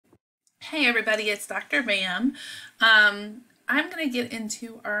Hey everybody, it's Dr. Bam. I'm going to get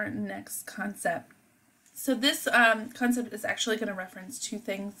into our next concept. So this concept is actually going to reference two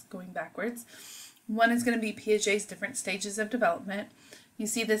things going backwards. One is going to be Piaget's different stages of development. You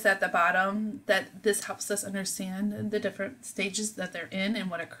see this at the bottom, that this helps us understand the different stages that they're in and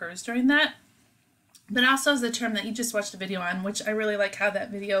what occurs during that. But also is a term that you just watched a video on, which I really like how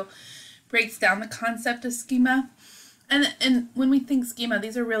that video breaks down the concept of schema. And when we think schema,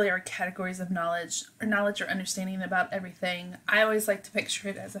 these are really our categories of knowledge or understanding about everything. I always like to picture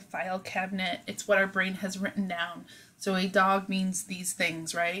it as a file cabinet. It's what our brain has written down. So a dog means these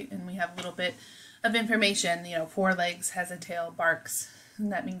things, right? And we have a little bit of information, 4 legs, has a tail, barks, and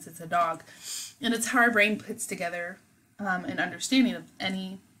that means it's a dog. And it's how our brain puts together an understanding of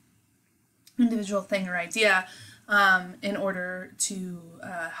any individual thing or idea in order to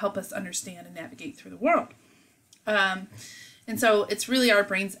help us understand and navigate through the world. And so it's really our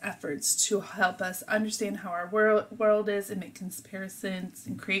brain's efforts to help us understand how our world is and make comparisons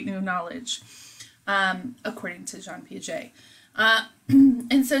and create new knowledge, according to Jean Piaget.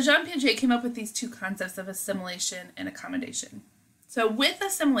 And so Jean Piaget came up with these two concepts of assimilation and accommodation. So with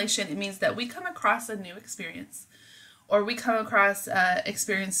assimilation, it means that we come across a new experience, or we come across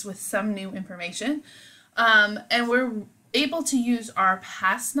experience with some new information, and we're able to use our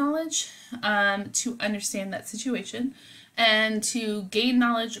past knowledge to understand that situation and to gain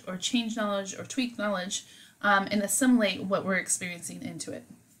knowledge or change knowledge or tweak knowledge and assimilate what we're experiencing into it.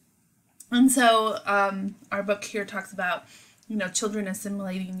 And so our book here talks about, children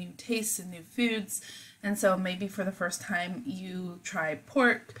assimilating new tastes and new foods. And so maybe for the first time you try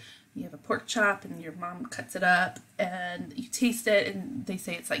pork, you have a pork chop and your mom cuts it up and you taste it and they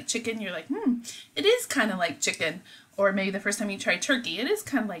say it's like chicken. You're like, it is kind of like chicken. Or maybe the first time you try turkey, it is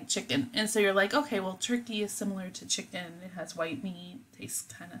kind of like chicken. And so you're like, okay, well, turkey is similar to chicken. It has white meat,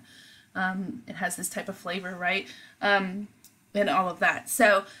 tastes kind of, it has this type of flavor, right? And all of that.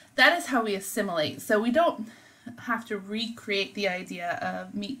 So that is how we assimilate. So we don't have to recreate the idea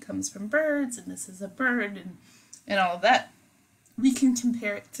of meat comes from birds and this is a bird and all of that. We can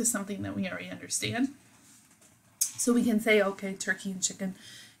compare it to something that we already understand. So we can say, okay, turkey and chicken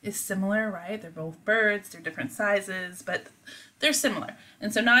is similar, right? They're both birds, they're different sizes, but they're similar.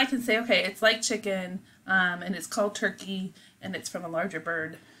 And so now I can say, okay, it's like chicken, and it's called turkey, and it's from a larger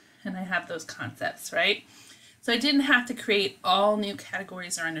bird, and I have those concepts, right? So I didn't have to create all new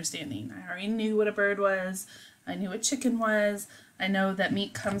categories or understanding. I already knew what a bird was, I knew what chicken was, I know that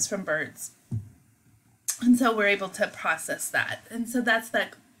meat comes from birds. And so we're able to process that. And so that's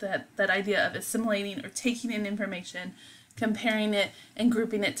that idea of assimilating or taking in information, comparing it and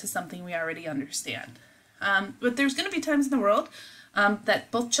grouping it to something we already understand. But there's going to be times in the world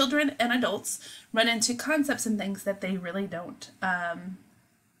that both children and adults run into concepts and things that they really don't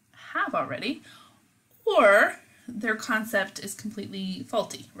have already, or their concept is completely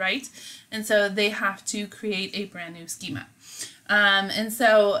faulty, right? And so they have to create a brand new schema. And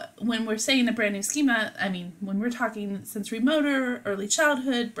so when we're saying a brand new schema, I mean, when we're talking sensory motor, early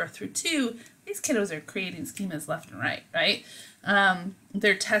childhood, birth through 2, these kiddos are creating schemas left and right, right?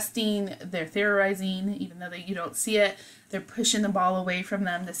 They're testing, they're theorizing, even though you don't see it. They're pushing the ball away from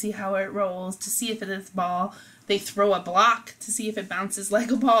them to see how it rolls, to see if it is a ball. They throw a block to see if it bounces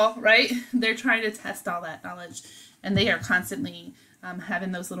like a ball, right? They're trying to test all that knowledge, and they are constantly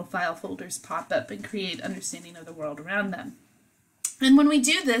having those little file folders pop up and create understanding of the world around them. And when we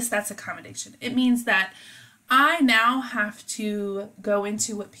do this, that's accommodation. It means that I now have to go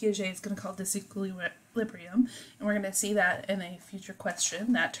into what Piaget is going to call disequilibrium, and we're going to see that in a future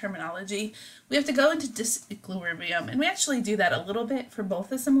question, that terminology. We have to go into disequilibrium, and we actually do that a little bit for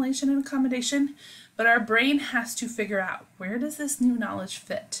both assimilation and accommodation, but our brain has to figure out, where does this new knowledge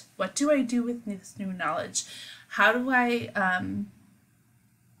fit? What do I do with this new knowledge? How do I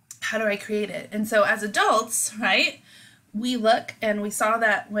create it? And so as adults, right, we look, and we saw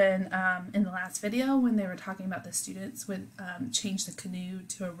that when in the last video when they were talking about the students would change the canoe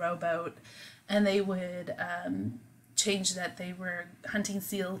to a rowboat, and they would change that they were hunting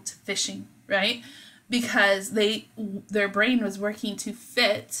seal to fishing, right? Because their brain was working to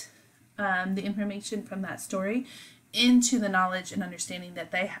fit the information from that story into the knowledge and understanding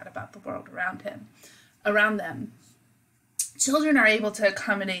that they had about the world around them. Children are able to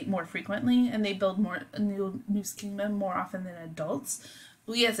accommodate more frequently, and they build new schema more often than adults.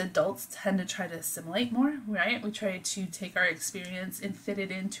 we as adults tend to try to assimilate more, right? We try to take our experience and fit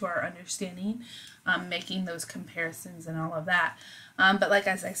it into our understanding, making those comparisons and all of that. But like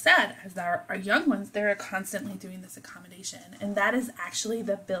as I said, as our young ones, they're constantly doing this accommodation, and that is actually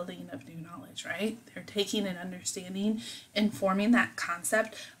the building of new knowledge, right? They're taking and understanding and forming that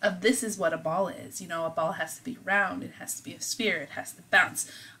concept of this is what a ball is. You know, a ball has to be round, it has to be a sphere, it has to bounce.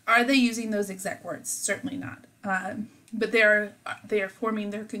 Are they using those exact words? Certainly not. But they are forming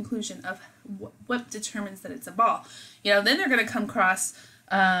their conclusion of what determines that it's a ball. You know, then they're going to come across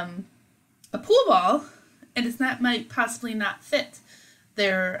a pool ball, and might possibly not fit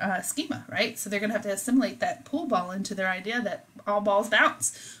their schema, right? So they're going to have to assimilate that pool ball into their idea that all balls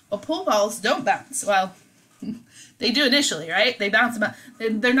bounce. Well, pool balls don't bounce. Well, they do initially, right? They bounce about.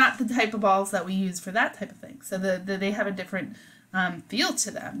 They're not the type of balls that we use for that type of thing. So they have a different feel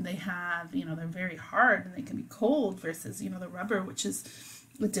to them. They have, you know, they're very hard and they can be cold versus, you know, the rubber, which is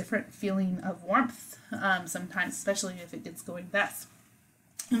a different feeling of warmth sometimes, especially if it gets going fast.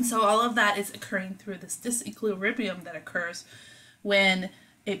 And so all of that is occurring through this disequilibrium that occurs when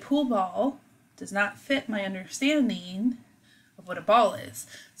a pool ball does not fit my understanding of what a ball is.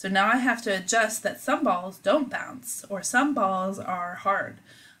 So now I have to adjust that some balls don't bounce, or some balls are hard,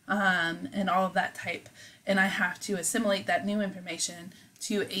 and all of that type. And I have to assimilate that new information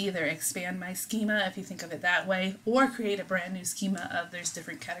to either expand my schema, if you think of it that way, or create a brand new schema of there's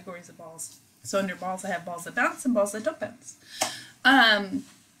different categories of balls. So under balls, I have balls that bounce and balls that don't bounce.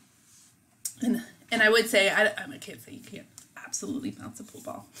 And I would say, I can't say you can't absolutely bounce a pool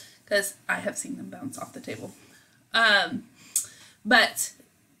ball, because I have seen them bounce off the table. But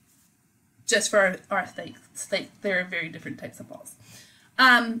just for our sake, there are very different types of balls.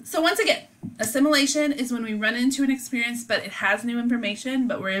 So once again, assimilation is when we run into an experience, but it has new information,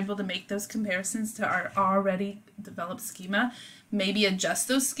 but we're able to make those comparisons to our already developed schema, maybe adjust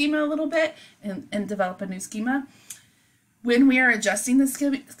those schema a little bit and develop a new schema. When we are adjusting the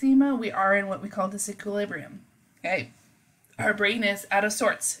schema, we are in what we call disequilibrium. Okay, our brain is out of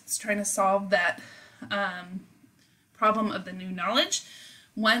sorts. It's trying to solve that problem of the new knowledge.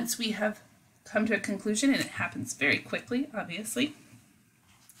 Once we have come to a conclusion, and it happens very quickly, obviously,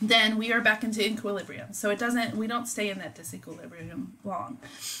 then we are back into equilibrium. So we don't stay in that disequilibrium long.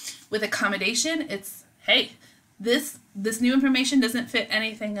 With accommodation, it's, hey, this new information doesn't fit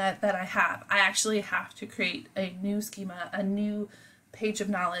anything that I have. I actually have to create a new schema, a new page of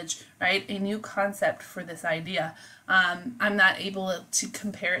knowledge, right? A new concept for this idea. I'm not able to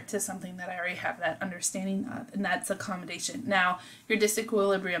compare it to something that I already have that understanding of, and that's accommodation. Now, your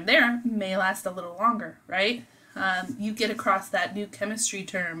disequilibrium there may last a little longer, right? You get across that new chemistry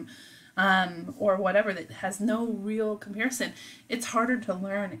term or whatever that has no real comparison. It's harder to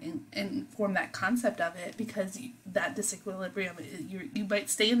learn and form that concept of it, because that disequilibrium, you might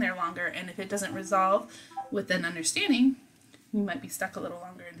stay in there longer, and if it doesn't resolve with an understanding, you might be stuck a little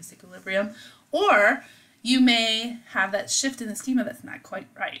longer in disequilibrium, or you may have that shift in the schema that's not quite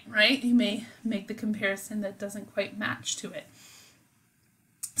right? You may make the comparison that doesn't quite match to it.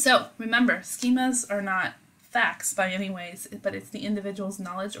 So remember, schemas are not facts by any ways, but it's the individual's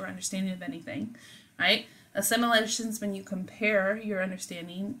knowledge or understanding of anything, right? Assimilations, when you compare your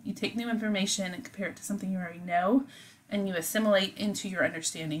understanding, you take new information and compare it to something you already know, and you assimilate into your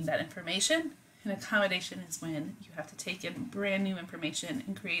understanding that information. And accommodation is when you have to take in brand new information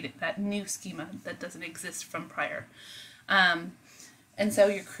and create that new schema that doesn't exist from prior. And so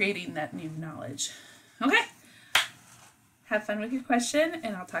you're creating that new knowledge. Okay? Have fun with your question,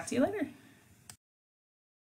 and I'll talk to you later.